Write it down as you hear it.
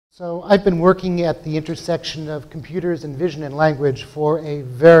So I've been working at the intersection of computers and vision and language for a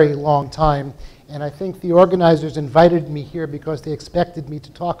very long time. And I think the organizers invited me here because they expected me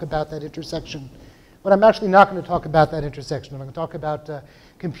to talk about that intersection. But I'm actually not going to talk about that intersection. I'm going to talk about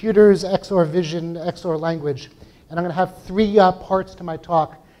computers, XOR vision, XOR language. And I'm going to have three parts to my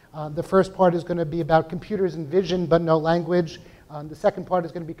talk. The first part is going to be about computers and vision, but no language. The second part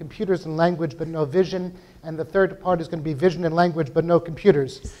is going to be computers and language, but no vision. And the third part is going to be vision and language, but no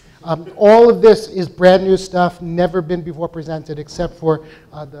computers. All of this is brand new stuff, never been before presented, except for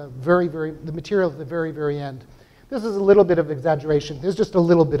the material at the very, very end. This is a little bit of exaggeration. There's just a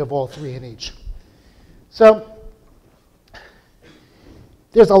little bit of all three in each. So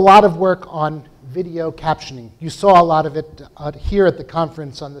there's a lot of work on video captioning. You saw a lot of it here at the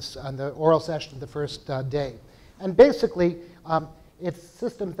conference on the oral session the first day. And basically, it's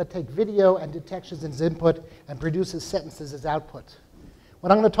systems that take video and detections as input and produces sentences as output.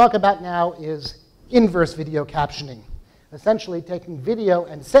 What I'm going to talk about now is inverse video captioning, essentially taking video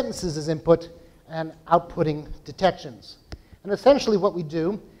and sentences as input and outputting detections. And essentially what we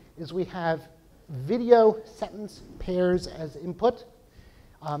do is we have video sentence pairs as input.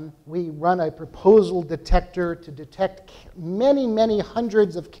 We run a proposal detector to detect many, many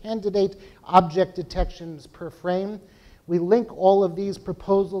hundreds of candidate object detections per frame. We link all of these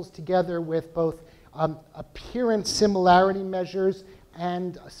proposals together with both appearance similarity measures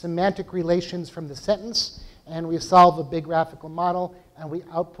and semantic relations from the sentence, and we solve a big graphical model, and we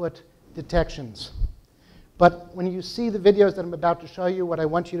output detections. But when you see the videos that I'm about to show you, what I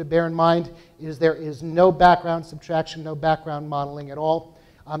want you to bear in mind is there is no background subtraction, no background modeling at all.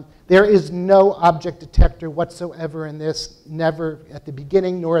 There is no object detector whatsoever in this, never at the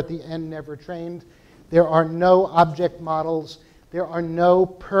beginning nor at the end, never trained. There are no object models. There are no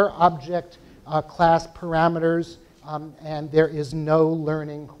per object class parameters, and there is no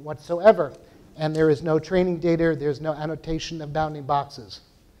learning whatsoever. And there is no training data. There's no annotation of bounding boxes.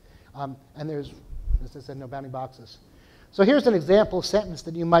 And there's, as I said, no bounding boxes. So here's an example sentence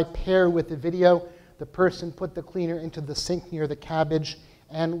that you might pair with the video. The person put the cleaner into the sink near the cabbage.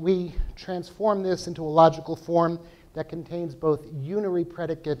 And we transform this into a logical form that contains both unary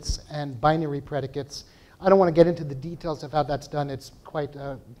predicates and binary predicates. I don't want to get into the details of how that's done. It's quite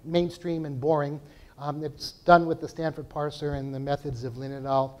mainstream and boring. It's done with the Stanford parser and the methods of Lin et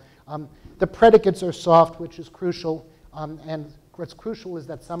al. The predicates are soft, which is crucial. And what's crucial is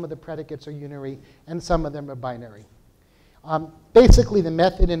that some of the predicates are unary and some of them are binary. Basically, the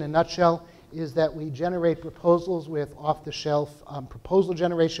method in a nutshell is that we generate proposals with off-the-shelf proposal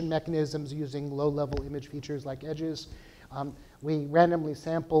generation mechanisms using low-level image features like edges. We randomly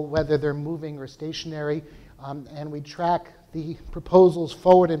sample whether they're moving or stationary, and we track the proposals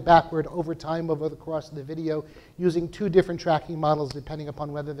forward and backward over time over the course of the video using two different tracking models depending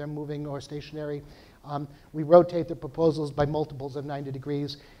upon whether they're moving or stationary. We rotate the proposals by multiples of 90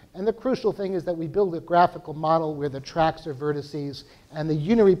 degrees. And the crucial thing is that we build a graphical model where the tracks are vertices, and the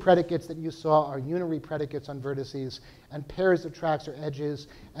unary predicates that you saw are unary predicates on vertices, and pairs of tracks are edges,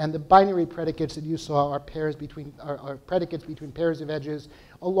 and the binary predicates that you saw are predicates between pairs of edges,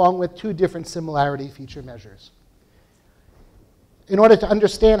 along with two different similarity feature measures. In order to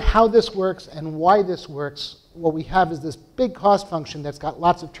understand how this works and why this works, what we have is this big cost function that's got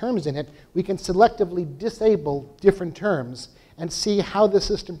lots of terms in it. We can selectively disable different terms and see how the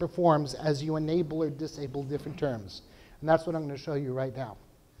system performs as you enable or disable different terms. And that's what I'm going to show you right now.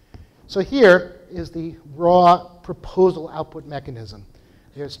 So here is the raw proposal output mechanism.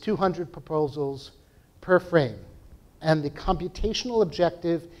 There's 200 proposals per frame. And the computational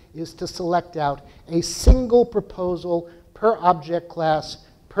objective is to select out a single proposal per object class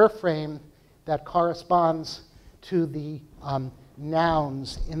per frame that corresponds to the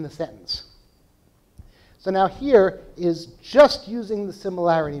nouns in the sentence. So now here is just using the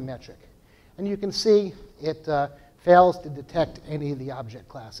similarity metric. And you can see it fails to detect any of the object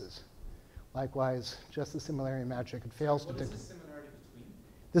classes. Likewise, just the similarity metric, it fails to detect. What is the similarity between?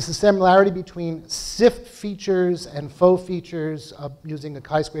 This is similarity between SIFT features and faux features using a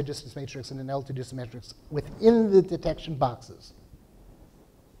chi-square distance matrix and an L2 distance matrix within the detection boxes.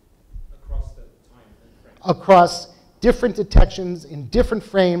 Across the time frame? Across different detections in different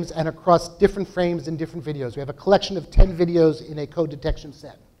frames and across different frames in different videos. We have a collection of 10 videos in a code detection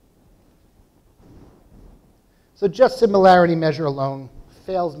set. So just similarity measure alone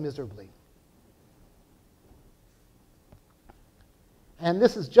fails miserably. And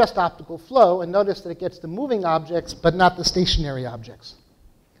this is just optical flow, and notice that it gets the moving objects but not the stationary objects.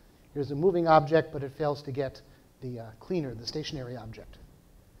 Here's a moving object, but it fails to get the cleaner, the stationary object.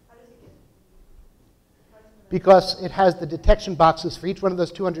 How does it get? How does it because it has the detection boxes. For each one of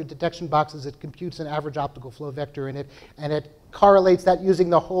those 200 detection boxes, it computes an average optical flow vector in it, and it correlates that using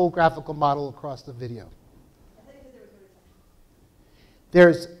the whole graphical model across the video.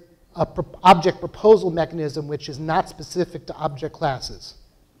 There's an object proposal mechanism which is not specific to object classes.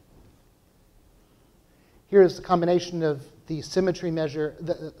 Here's the combination of the symmetry measure,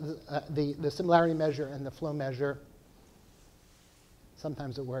 the similarity measure and the flow measure.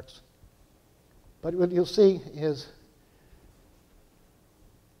 Sometimes it works. But what you'll see is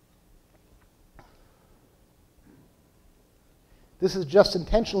this is just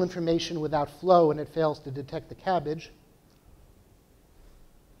intentional information without flow, and it fails to detect the cabbage.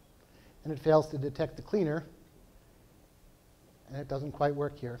 And it fails to detect the cleaner. And it doesn't quite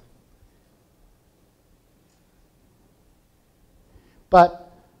work here.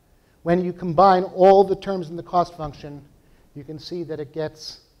 But when you combine all the terms in the cost function, you can see that it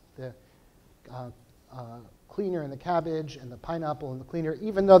gets the cleaner and the cabbage and the pineapple and the cleaner,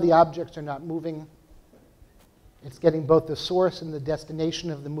 even though the objects are not moving. It's getting both the source and the destination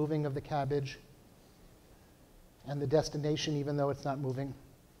of the moving of the cabbage and the destination, even though it's not moving.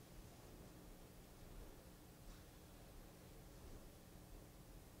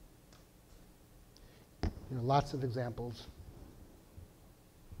 There are lots of examples.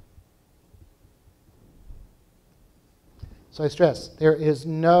 So I stress, there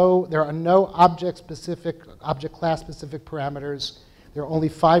are no object class specific parameters. There are only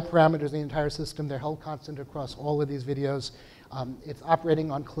 5 parameters in the entire system. They're held constant across all of these videos. It's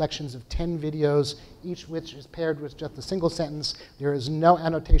operating on collections of 10 videos, each which is paired with just a single sentence. There is no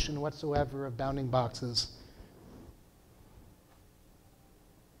annotation whatsoever of bounding boxes.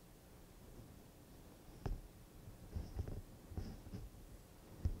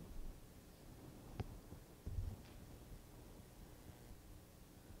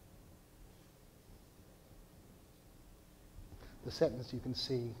 The sentence you can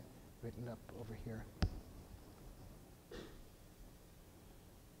see written up over here.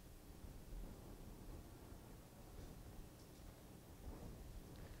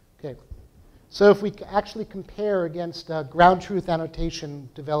 Okay, so if we actually compare against ground truth annotation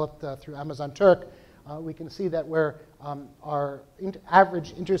developed through Amazon Turk, we can see that where our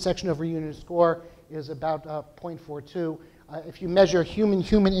average intersection over unit score is about 0.42. If you measure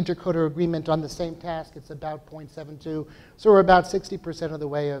human-human intercoder agreement on the same task, it's about 0.72. So we're about 60% of the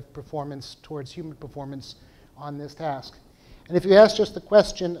way of performance towards human performance on this task. And if you ask just the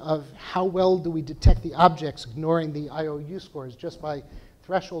question of how well do we detect the objects, ignoring the IOU scores just by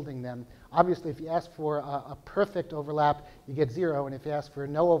thresholding them, obviously if you ask for a perfect overlap, you get 0. And if you ask for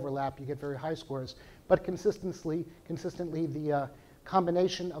no overlap, you get very high scores. But consistently the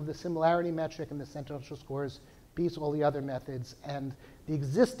combination of the similarity metric and the central scores beats all the other methods, and the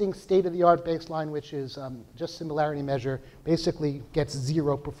existing state-of-the-art baseline, which is just similarity measure, basically gets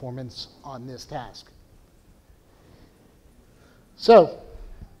 0 performance on this task. So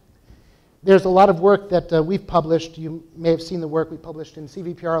there's a lot of work that we've published. You may have seen the work we published in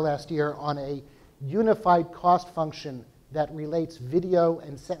CVPR last year on a unified cost function that relates video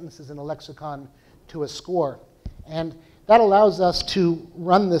and sentences in a lexicon to a score. And that allows us to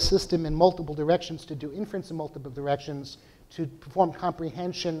run the system in multiple directions, to do inference in multiple directions, to perform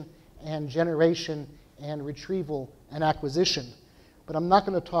comprehension and generation and retrieval and acquisition. But I'm not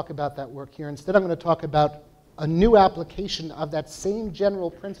going to talk about that work here. Instead, I'm going to talk about a new application of that same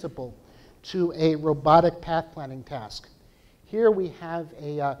general principle to a robotic path planning task. Here we have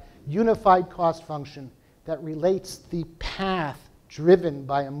a unified cost function that relates the path driven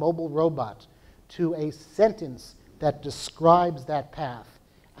by a mobile robot to a sentence that describes that path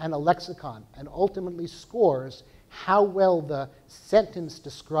and a lexicon, and ultimately scores how well the sentence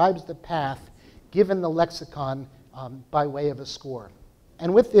describes the path given the lexicon by way of a score.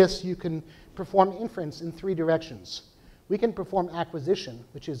 And with this, you can perform inference in 3 directions. We can perform acquisition,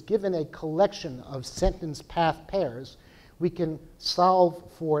 which is given a collection of sentence path pairs, we can solve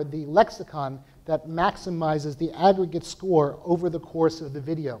for the lexicon that maximizes the aggregate score over the course of the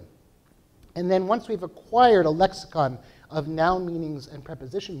video. And then once we've acquired a lexicon of noun meanings and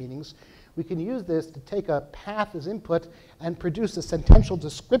preposition meanings, we can use this to take a path as input and produce a sentential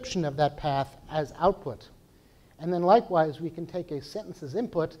description of that path as output. And then likewise, we can take a sentence as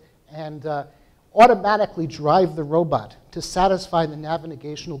input and automatically drive the robot to satisfy the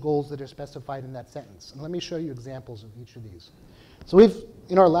navigational goals that are specified in that sentence. And let me show you examples of each of these. So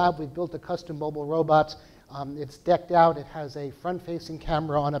in our lab, we've built a custom mobile robot. It's decked out. It has a front-facing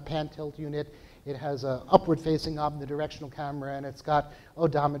camera on a pan-tilt unit. It has an upward-facing omnidirectional camera, and it's got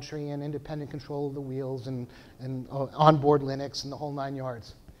odometry and independent control of the wheels and onboard Linux and the whole 9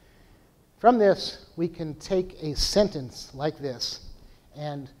 yards. From this, we can take a sentence like this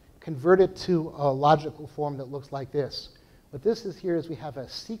and convert it to a logical form that looks like this. What this is here is we have a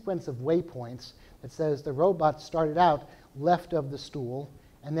sequence of waypoints that says the robot started out left of the stool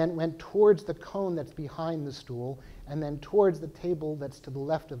and then went towards the cone that's behind the stool and then towards the table that's to the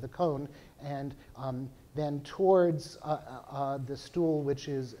left of the cone and then towards the stool which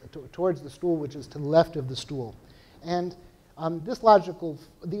is towards the stool which is to the left of the stool. And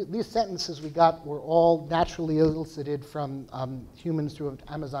these sentences we got were all naturally elicited from humans through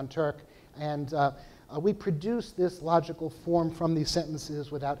Amazon Turk, and we produced this logical form from these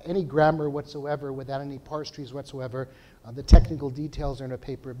sentences without any grammar whatsoever, without any parse trees whatsoever. The technical details are in a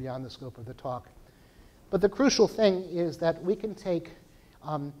paper beyond the scope of the talk. But the crucial thing is that we can take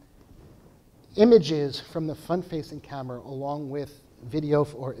images from the front-facing camera along with video,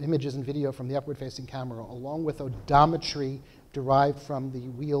 or images and video from the upward-facing camera, along with odometry derived from the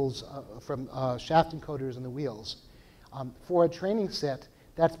wheels, from shaft encoders in the wheels, for a training set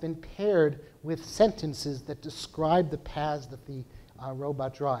that's been paired with sentences that describe the paths that the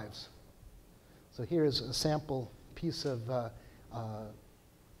robot drives. So here's a sample piece of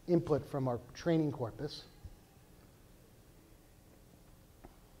input from our training corpus.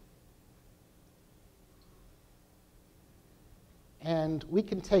 And we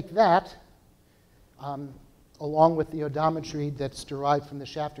can take that, along with the odometry that's derived from the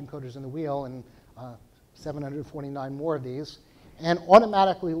shaft encoders in the wheel, and 749 more of these, and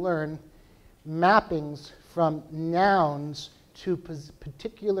automatically learn mappings from nouns to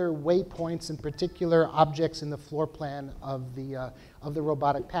particular waypoints and particular objects in the floor plan of the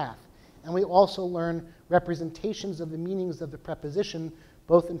robotic path. And we also learn representations of the meanings of the preposition,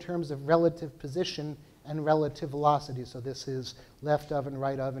 both in terms of relative position and relative velocity. So this is left of and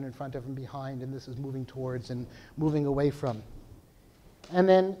right of and in front of and behind, and this is moving towards and moving away from. And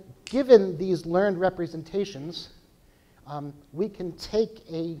then given these learned representations, we can take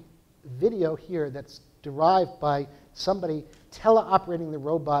a video here that's derived by somebody teleoperating the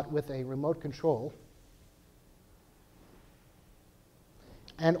robot with a remote control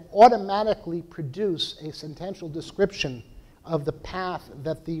and automatically produce a sentential description of the path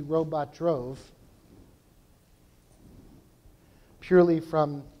that the robot drove purely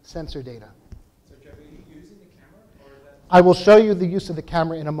from sensor data. So, Jeff, are you using the camera? Or is that I will show you the use of the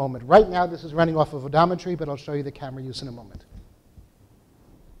camera in a moment. Right now, this is running off of odometry, but I'll show you the camera use in a moment.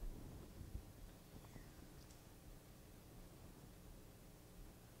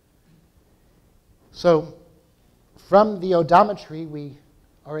 So from the odometry, we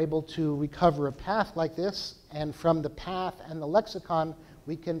are able to recover a path like this, and from the path and the lexicon,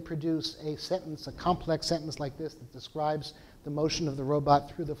 we can produce a sentence, a complex sentence like this that describes the motion of the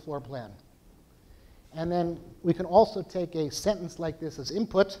robot through the floor plan. And then we can also take a sentence like this as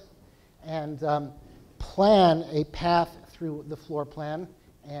input and plan a path through the floor plan.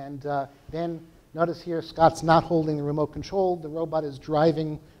 And then notice here, Scott's not holding the remote control. The robot is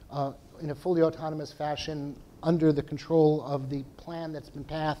driving in a fully autonomous fashion under the control of the plan that's been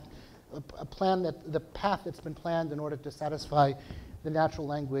pathed, the path that's been planned in order to satisfy the natural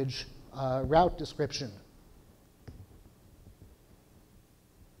language route description.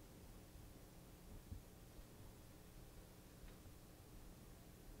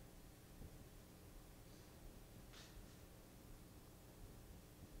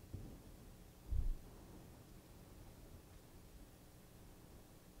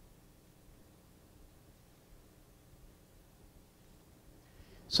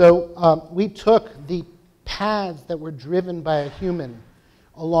 So we took the paths that were driven by a human,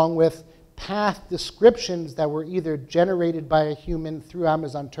 along with path descriptions that were either generated by a human through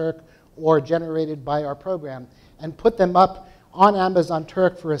Amazon Turk or generated by our program, and put them up on Amazon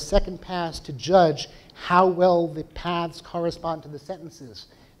Turk for a second pass to judge how well the paths correspond to the sentences.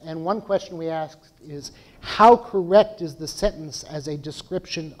 And one question we asked is, how correct is the sentence as a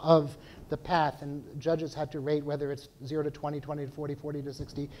description of the path? And judges had to rate whether it's 0 to 20, 20 to 40, 40 to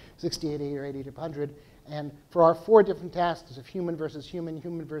 60, 60 to 80, or 80 to 100. And for our 4 different tasks of human versus human,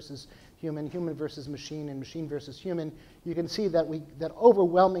 human versus human, human versus machine, and machine versus human, you can see that that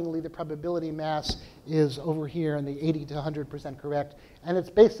overwhelmingly the probability mass is over here in the 80 to 100% correct. And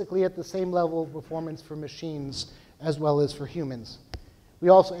it's basically at the same level of performance for machines as well as for humans. We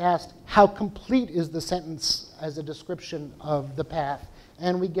also asked, how complete is the sentence as a description of the path?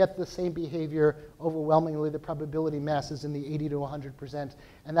 And we get the same behavior. Overwhelmingly, the probability mass is in the 80 to 100%.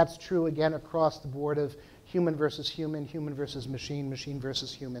 And that's true, again, across the board of human versus human, human versus machine, machine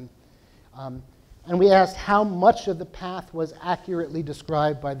versus human. And we asked how much of the path was accurately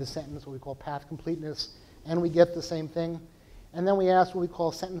described by the sentence, what we call path completeness. And we get the same thing. And then we ask what we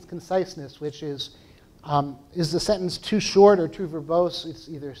call sentence conciseness, which is the sentence too short or too verbose? It's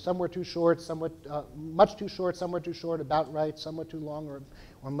either somewhere too short, somewhat much too short, somewhere too short, about right, somewhat too long,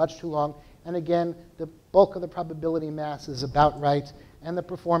 or much too long. And again, the bulk of the probability mass is about right, and the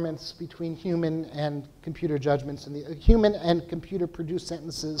performance between human and computer judgments and the human and computer-produced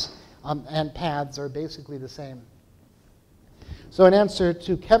sentences and paths are basically the same. So in answer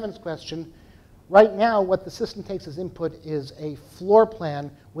to Kevin's question, right now what the system takes as input is a floor plan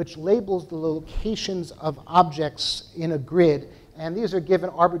which labels the locations of objects in a grid, and these are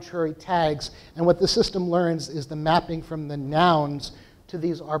given arbitrary tags, and what the system learns is the mapping from the nouns to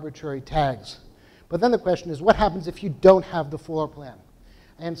these arbitrary tags. But then the question is, what happens if you don't have the floor plan?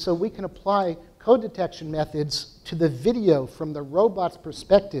 And so we can apply code detection methods to the video from the robot's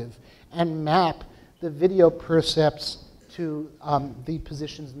perspective and map the video percepts to the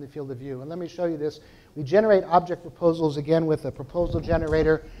positions in the field of view. And let me show you this. We generate object proposals, again, with a proposal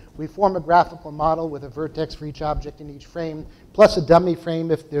generator. We form a graphical model with a vertex for each object in each frame, plus a dummy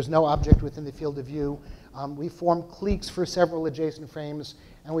frame if there's no object within the field of view. We form cliques for several adjacent frames,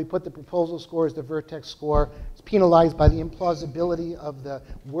 and we put the proposal score as the vertex score. It's penalized by the implausibility of the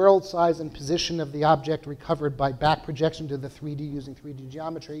world size and position of the object recovered by back projection to the 3D using 3D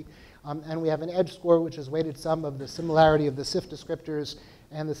geometry. And we have an edge score, which is weighted sum of the similarity of the SIF descriptors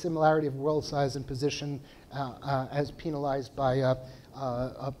and the similarity of world size and position as penalized by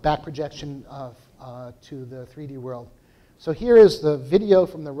a back projection to the 3D world. So here is the video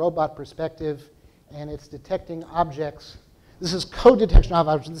from the robot perspective, and it's detecting objects. This is code detection of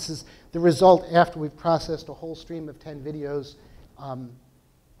objects. This is the result after we've processed a whole stream of 10 videos. I don't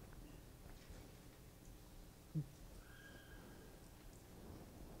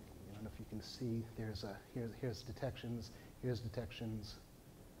know if you can see. Here's detections. Here's detections.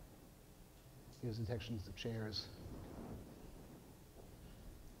 Here's detections of chairs.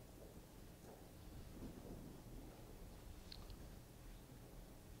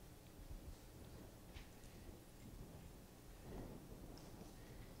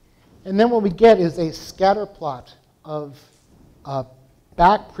 And then what we get is a scatter plot of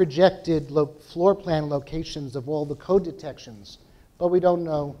back projected floor plan locations of all the code detections, but we don't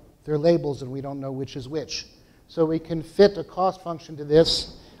know their labels and we don't know which is which. So we can fit a cost function to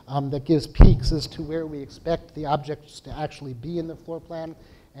this that gives peaks as to where we expect the objects to actually be in the floor plan,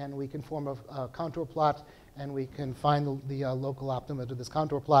 and we can form a contour plot, and we can find the local optima to this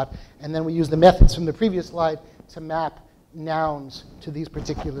contour plot, and then we use the methods from the previous slide to map nouns to these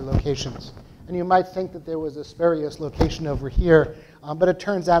particular locations. And you might think that there was a spurious location over here, but it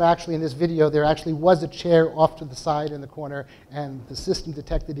turns out actually in this video there actually was a chair off to the side in the corner, and the system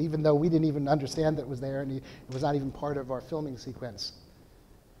detected, even though we didn't even understand that it was there, and it was not even part of our filming sequence.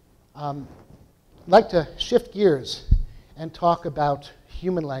 I'd like to shift gears and talk about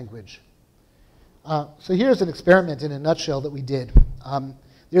human language. So here's an experiment in a nutshell that we did.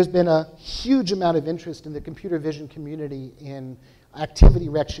 There's been a huge amount of interest in the computer vision community in activity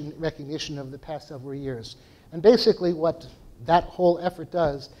recognition over the past several years. And basically what that whole effort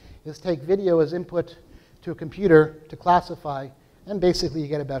does is take video as input to a computer to classify, and basically you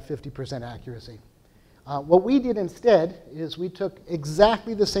get about 50% accuracy. What we did instead is we took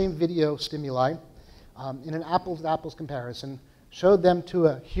exactly the same video stimuli in an apples-to-apples comparison, showed them to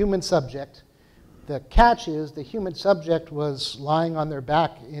a human subject. The catch is the human subject was lying on their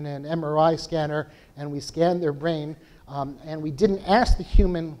back in an MRI scanner, and we scanned their brain, and we didn't ask the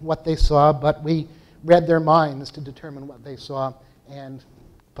human what they saw, but we read their minds to determine what they saw, and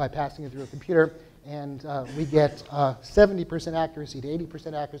by passing it through a computer, and we get 70% accuracy to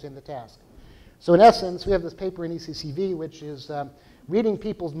 80% accuracy in the task. So in essence, we have this paper in ECCV, which is reading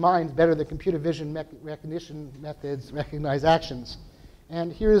people's minds better than computer vision recognition methods recognize actions.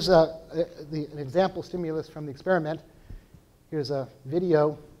 And here's an example stimulus from the experiment. Here's a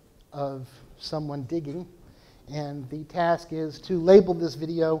video of someone digging. And the task is to label this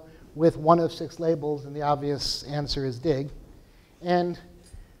video with one of 6 labels, and the obvious answer is dig. And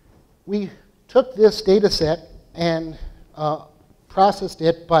we took this data set and processed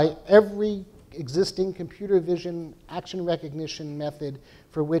it by every existing computer vision action recognition method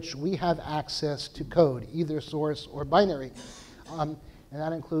for which we have access to code, either source or binary. And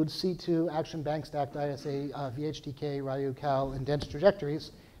that includes C2, Action Bank Stacked ISA, VHDK, Ryu, Cal, and dense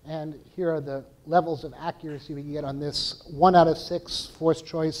trajectories. And here are the levels of accuracy we get on this 1 out of 6 forced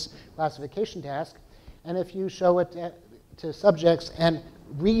choice classification task. And if you show it to subjects and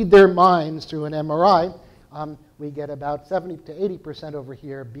read their minds through an MRI, we get about 70 to 80% over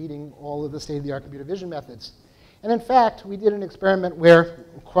here, beating all of the state-of-the-art computer vision methods. And in fact, we did an experiment where,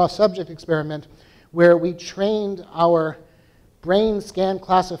 a cross-subject experiment, where we trained our brain scan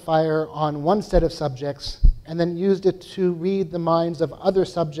classifier on one set of subjects and then used it to read the minds of other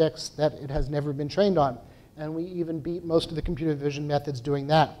subjects that it has never been trained on. And we even beat most of the computer vision methods doing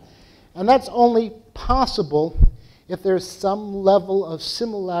that. And that's only possible if there's some level of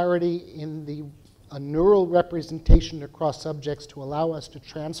similarity in the neural representation across subjects to allow us to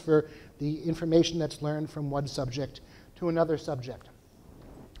transfer the information that's learned from one subject to another subject.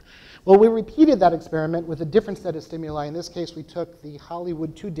 Well, we repeated that experiment with a different set of stimuli. In this case, we took the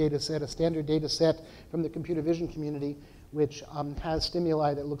Hollywood 2 data set, a standard data set from the computer vision community, which has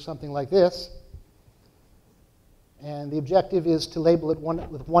stimuli that look something like this. And the objective is to label it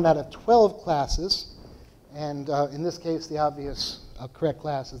with 1 out of 12 classes. And in this case, the obvious correct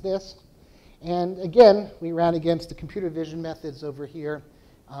class is this. And again, we ran against the computer vision methods over here,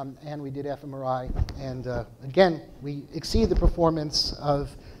 and we did fMRI. And again, we exceed the performance of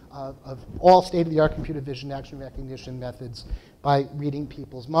all state-of-the-art computer vision action recognition methods by reading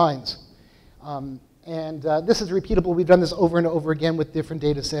people's minds. This is repeatable. We've done this over and over again with different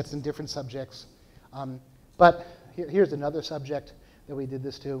data sets and different subjects. But here's another subject that we did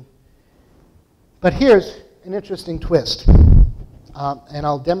this to. But here's an interesting twist. And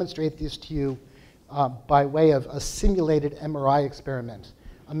I'll demonstrate this to you by way of a simulated MRI experiment.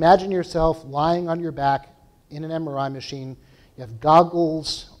 Imagine yourself lying on your back in an MRI machine. You have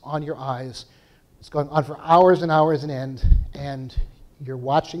goggles on your eyes. It's going on for hours and hours on end, and you're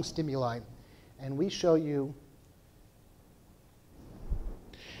watching stimuli. And we show you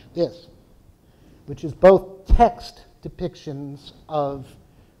this, which is both text depictions of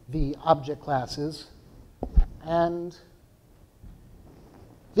the object classes and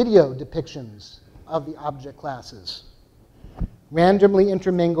video depictions of the object classes. Randomly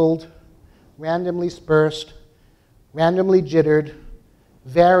intermingled, randomly dispersed, randomly jittered,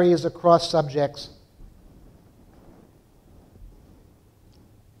 varies across subjects.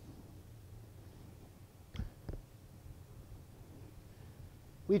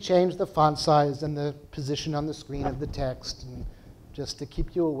 We changed the font size and the position on the screen of the text, and just to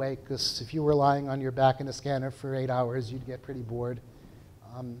keep you awake, because if you were lying on your back in a scanner for 8 hours, you'd get pretty bored.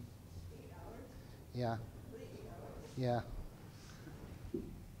 8 hours? Yeah. 8 hours? Yeah.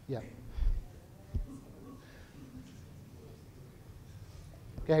 Yeah.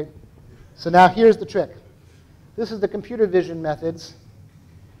 Okay, so now here's the trick. This is the computer vision methods,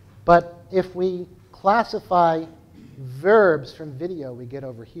 but if we classify verbs from video, we get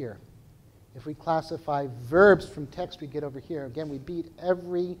over here. If we classify verbs from text, we get over here. Again, we beat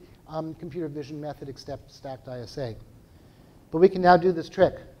every computer vision method except stacked ISA. But we can now do this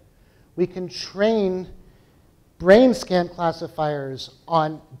trick. We can train brain scan classifiers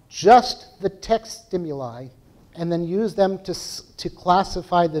on just the text stimuli and then use them to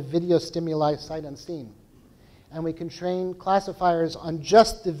classify the video stimuli sight unseen. And we can train classifiers on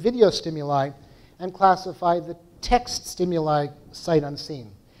just the video stimuli and classify the text stimuli sight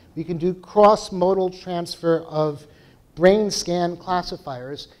unseen. We can do cross-modal transfer of brain scan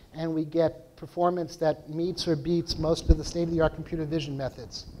classifiers, and we get performance that meets or beats most of the state-of-the-art computer vision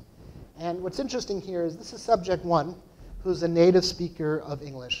methods. And what's interesting here is this is subject 1, who's a native speaker of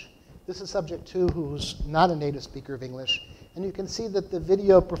English. This is subject 2, who's not a native speaker of English. And you can see that the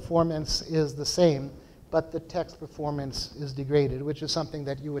video performance is the same, but the text performance is degraded, which is something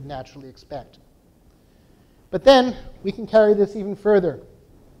that you would naturally expect. But then we can carry this even further.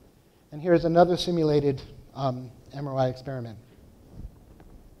 And here's another simulated MRI experiment.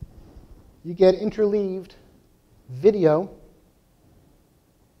 You get interleaved video.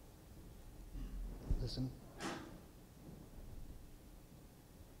 Listen.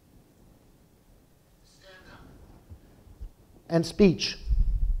 And speech.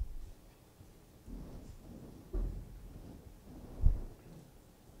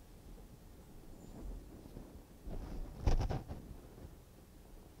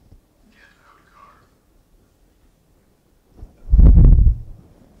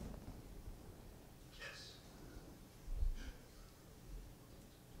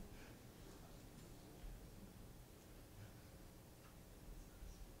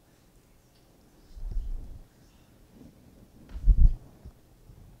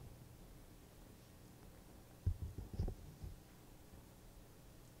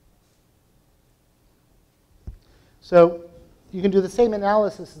 So you can do the same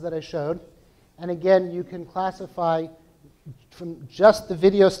analysis that I showed. And again, you can classify from just the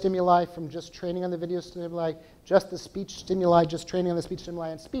video stimuli, from just training on the video stimuli, just the speech stimuli, just training on the speech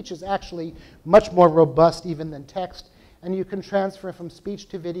stimuli. And speech is actually much more robust even than text. And you can transfer from speech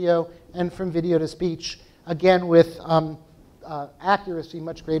to video and from video to speech, again with accuracy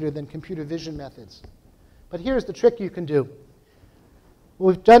much greater than computer vision methods. But here's the trick you can do.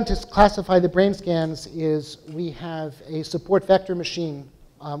 What we've done to classify the brain scans is we have a support vector machine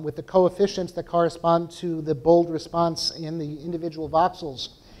with the coefficients that correspond to the bold response in the individual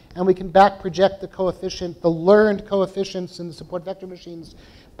voxels. And we can back project the coefficient, the learned coefficients in the support vector machines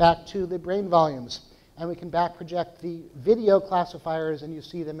back to the brain volumes. And we can back project the video classifiers, and you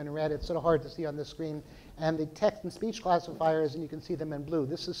see them in red. It's sort of hard to see on this screen. And the text and speech classifiers, and you can see them in blue.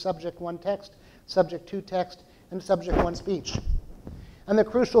 This is subject 1 text, subject 2 text, and subject 1 speech. And the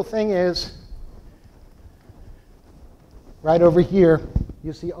crucial thing is, right over here,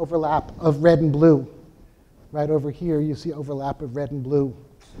 you see overlap of red and blue. Right over here, you see overlap of red and blue.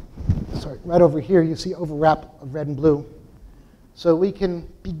 Sorry, right over here, you see overlap of red and blue. So we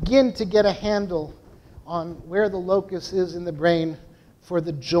can begin to get a handle on where the locus is in the brain for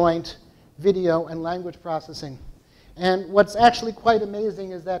the joint video and language processing. And what's actually quite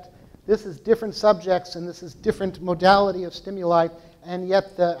amazing is that this is different subjects and this is different modality of stimuli, and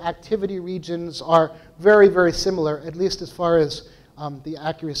yet the activity regions are very, very similar, at least as far as the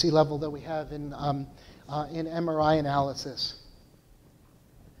accuracy level that we have in MRI analysis.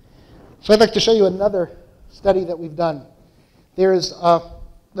 So I'd like to show you another study that we've done. There's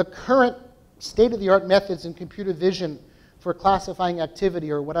the current state-of-the-art methods in computer vision for classifying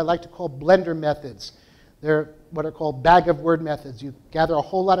activity, or what I like to call blender methods. They're what are called bag-of-word methods. You gather a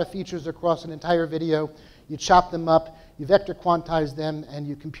whole lot of features across an entire video, you chop them up, you vector quantize them, and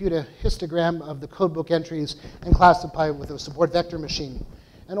you compute a histogram of the codebook entries and classify it with a support vector machine.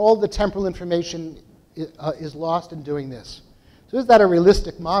 And all the temporal information is lost in doing this. So is that a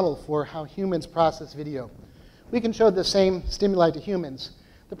realistic model for how humans process video? We can show the same stimuli to humans.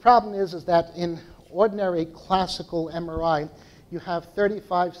 The problem is that in ordinary classical MRI, you have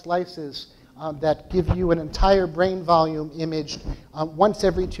 35 slices that give you an entire brain volume imaged once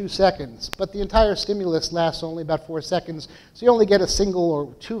every 2 seconds. But the entire stimulus lasts only about 4 seconds, so you only get a single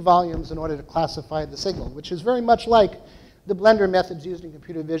or 2 volumes in order to classify the signal, which is very much like the blender methods used in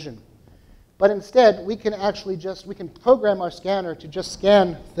computer vision. But instead, we can actually we can program our scanner to just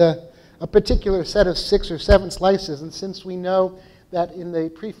scan a particular set of 6 or 7 slices. And since we know that in the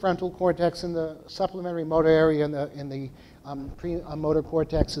prefrontal cortex, in the supplementary motor area, in the premotor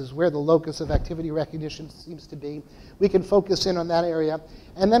cortex is where the locus of activity recognition seems to be, we can focus in on that area.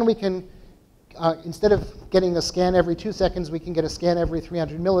 And then we can, instead of getting a scan every 2 seconds, we can get a scan every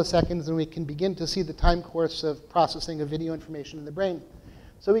 300 milliseconds, and we can begin to see the time course of processing of video information in the brain.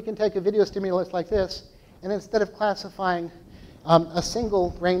 So we can take a video stimulus like this, and instead of classifying a single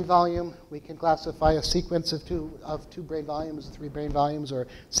brain volume, we can classify a sequence of two brain volumes, 3 brain volumes, or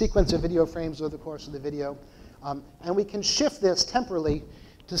sequence of video frames over the course of the video. And we can shift this temporally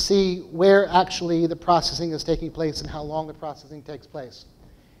to see where actually the processing is taking place and how long the processing takes place.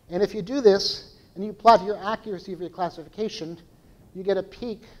 And if you do this, and you plot your accuracy of your classification, you get a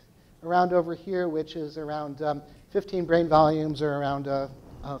peak around over here, which is around 15 brain volumes, or around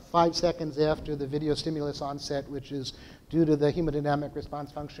 5 seconds after the video stimulus onset, which is due to the hemodynamic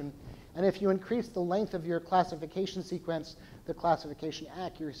response function. And if you increase the length of your classification sequence, the classification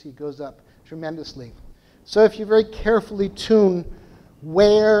accuracy goes up tremendously. So if you very carefully tune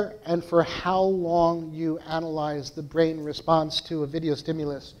where and for how long you analyze the brain response to a video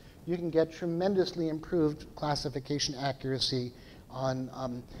stimulus, you can get tremendously improved classification accuracy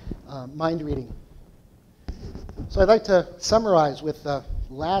on mind reading. So I'd like to summarize with the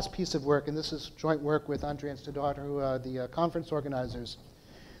last piece of work, and this is joint work with Andre and Studart, who are the conference organizers.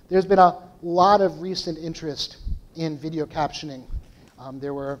 There's been a lot of recent interest in video captioning.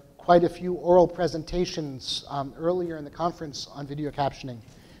 There were quite a few oral presentations earlier in the conference on video captioning.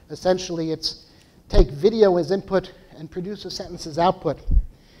 Essentially, it's take video as input and produce a sentence as output.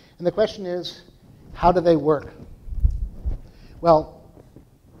 And the question is, how do they work? Well,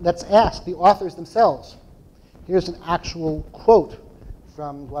 let's ask the authors themselves. Here's an actual quote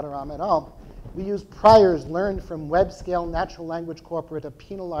from Guadarrama et al. We use priors learned from web-scale natural language corpora to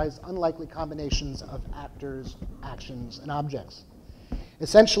penalize unlikely combinations of actors, actions, and objects.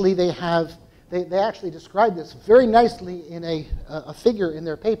 Essentially, they actually describe this very nicely in a figure in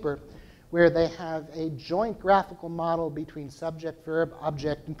their paper, where they have a joint graphical model between subject, verb,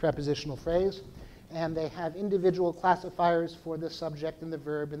 object, and prepositional phrase. And they have individual classifiers for the subject and the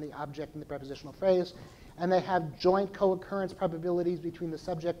verb and the object and the prepositional phrase. And they have joint co-occurrence probabilities between the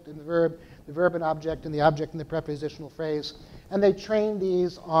subject and the verb and object, and the object and the prepositional phrase. And they train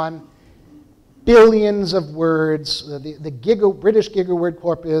these on billions of words, the British gigaword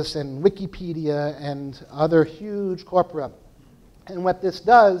corpus and Wikipedia and other huge corpora. And what this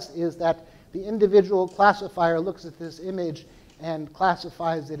does is that the individual classifier looks at this image and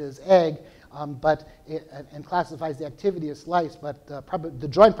classifies it as egg, and classifies the activity as slice, but the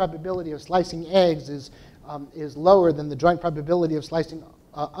joint probability of slicing eggs is lower than the joint probability of slicing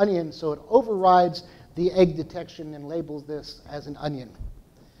onions, so it overrides the egg detection and labels this as an onion.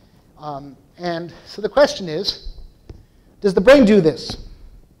 And so the question is, does the brain do this?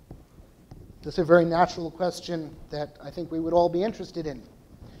 This is a very natural question that I think we would all be interested in.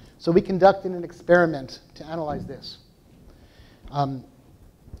 So we conducted an experiment to analyze this.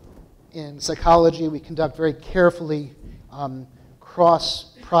 In psychology, we conduct very carefully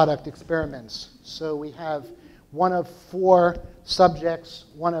cross-product experiments. So we have one of 4 subjects,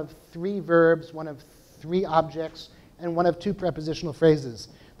 one of 3 verbs, one of 3 objects, and one of 2 prepositional phrases.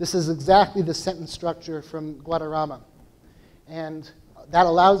 This is exactly the sentence structure from Guadarrama. And that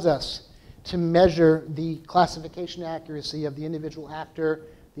allows us to measure the classification accuracy of the individual actor,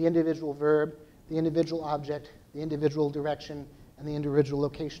 the individual verb, the individual object, the individual direction, and the individual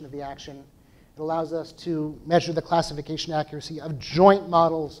location of the action. It allows us to measure the classification accuracy of joint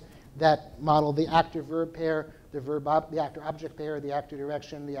models that model the actor-verb pair, the actor-object pair, the actor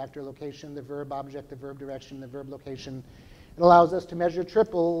direction, the actor location, the verb object, the verb direction, the verb location. It allows us to measure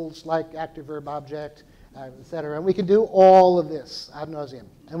triples like actor-verb object, et cetera. And we can do all of this ad nauseum.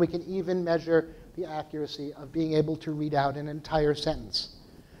 And we can even measure the accuracy of being able to read out an entire sentence.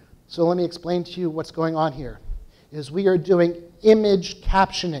 So let me explain to you what's going on here. Is we are doing image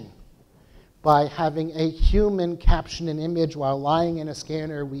captioning. By having a human caption an image while lying in a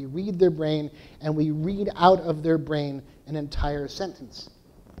scanner, we read their brain, and we read out of their brain an entire sentence.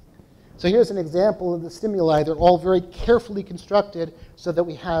 So here's an example of the stimuli. They're all very carefully constructed so that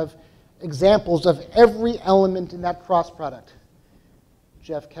we have examples of every element in that cross product.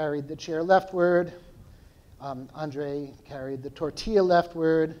 Jeff carried the chair leftward. Andre carried the tortilla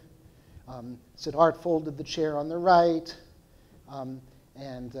leftward. Siddharth folded the chair on the right.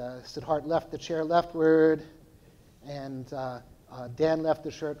 And Siddharth left the chair leftward. And Dan left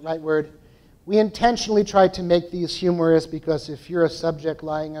the shirt rightward. We intentionally tried to make these humorous because if you're a subject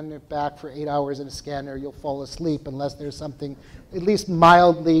lying on your back for 8 hours in a scanner, you'll fall asleep unless there's something at least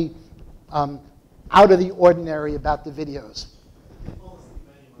mildly out of the ordinary about the videos.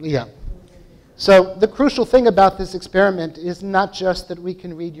 Yeah. So the crucial thing about this experiment is not just that we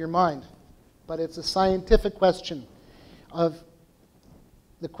can read your mind, but it's a scientific question.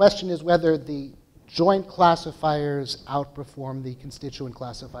 The question is whether the joint classifiers outperform the constituent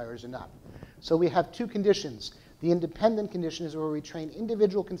classifiers or not. So we have 2 conditions. The independent condition is where we train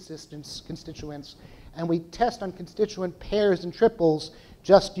individual constituents, and we test on constituent pairs and triples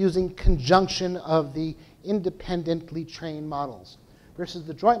just using conjunction of the independently trained models, versus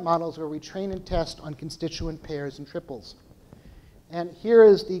the joint models where we train and test on constituent pairs and triples. And here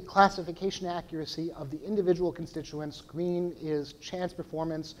is the classification accuracy of the individual constituents. Green is chance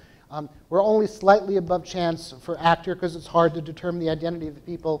performance. We're only slightly above chance for actor because it's hard to determine the identity of the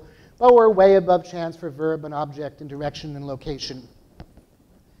people, but we're way above chance for verb and object and direction and location.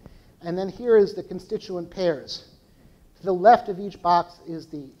 And then here is the constituent pairs. To the left of each box is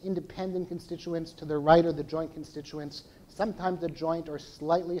the independent constituents. To the right are the joint constituents. Sometimes the joint are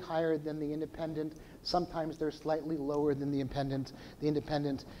slightly higher than the independent. Sometimes they're slightly lower than the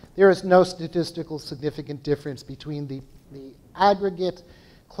independent. There is no statistical significant difference between the aggregate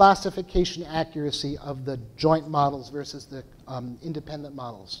classification accuracy of the joint models versus the independent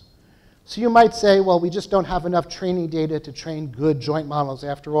models. So you might say, well, we just don't have enough training data to train good joint models.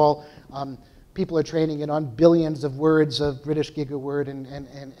 After all, people are training it on billions of words of British GigaWord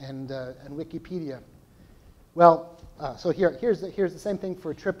and Wikipedia. Well, so here's the same thing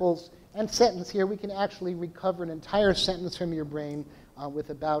for triples and sentence. Here we can actually recover an entire sentence from your brain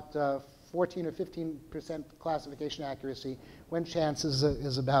with about 14 or 15% classification accuracy, when chance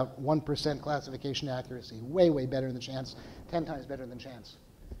is about 1% classification accuracy. Way, way better than chance, 10 times better than chance.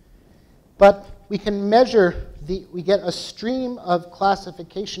 But we can measure, we get a stream of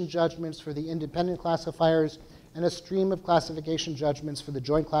classification judgments for the independent classifiers and a stream of classification judgments for the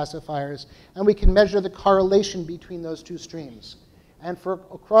joint classifiers, and we can measure the correlation between those 2 streams. And for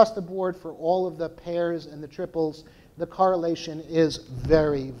across the board, for all of the pairs and the triples, the correlation is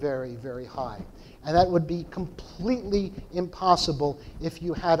very, very, very high. And that would be completely impossible if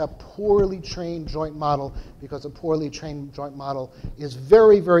you had a poorly trained joint model, because a poorly trained joint model is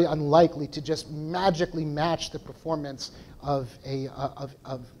very, very unlikely to just magically match the performance of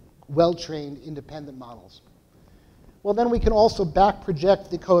well-trained independent models. Well, then we can also back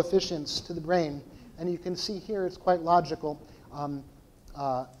project the coefficients to the brain. And you can see here it's quite logical.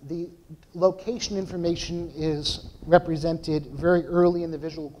 The location information is represented very early in the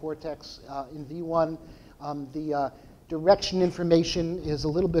visual cortex in V1. The Direction information is a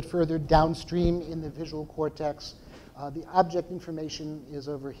little bit further downstream in the visual cortex. The object information is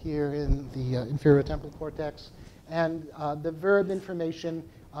over here in the inferior temporal cortex. And the verb information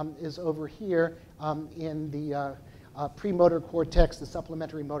is over here in the premotor cortex, the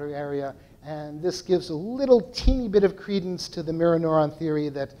supplementary motor area. And this gives a little teeny bit of credence to the mirror neuron theory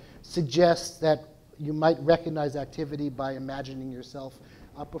that suggests that you might recognize activity by imagining yourself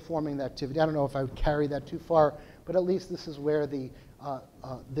performing the activity. I don't know if I would carry that too far, but at least this is where the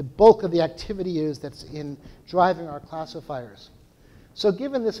bulk of the activity is that's in driving our classifiers. So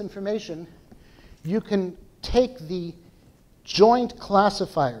given this information, you can take the joint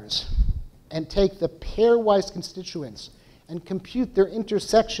classifiers and take the pairwise constituents and compute their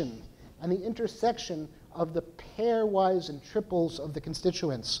intersection. And the intersection of the pairwise and triples of the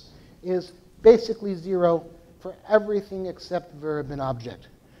constituents is basically 0 for everything except verb and object,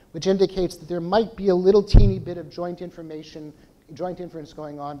 which indicates that there might be a little teeny bit of joint inference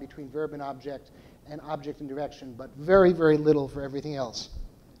going on between verb and object and direction, but very, very little for everything else.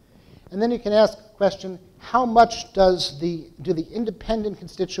 And then you can ask the question, how much do the independent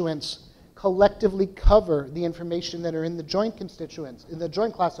constituents collectively cover the information that are in the joint constituents, in the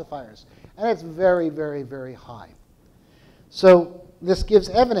joint classifiers? And it's very, very, very high. So this gives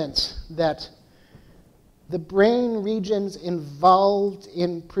evidence that the brain regions involved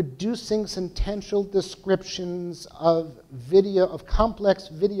in producing sentential descriptions of complex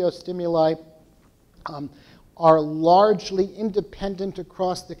video stimuli are largely independent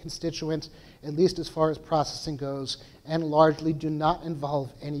across the constituents, at least as far as processing goes, and largely do not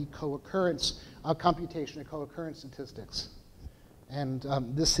involve any co-occurrence computation or co-occurrence statistics. And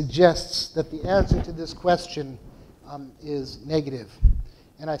this suggests that the answer to this question is negative.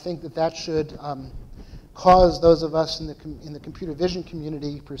 And I think that that should cause those of us in the computer vision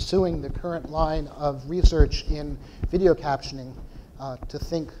community pursuing the current line of research in video captioning to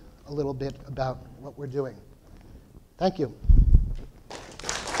think a little bit about what we're doing. Thank you.